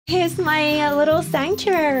Here's my little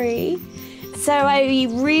sanctuary. So I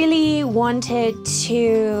really wanted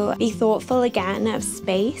to be thoughtful again of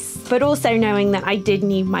space, but also knowing that I did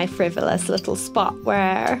need my frivolous little spot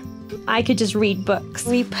where I could just read books.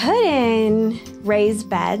 We put in raised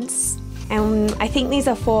beds, and I think these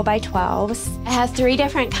are 4x12s. I have 3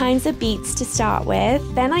 different kinds of beets to start with.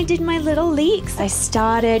 Then I did my little leeks. I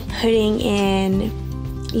started putting in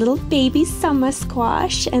little baby summer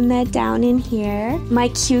squash, and they're down in here. My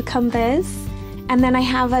cucumbers, and then I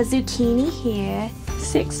have a zucchini here.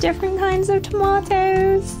 6 different kinds of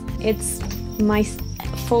tomatoes. It's my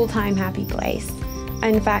full-time happy place.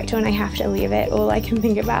 In fact, when I have to leave it, all I can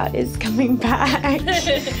think about is coming back.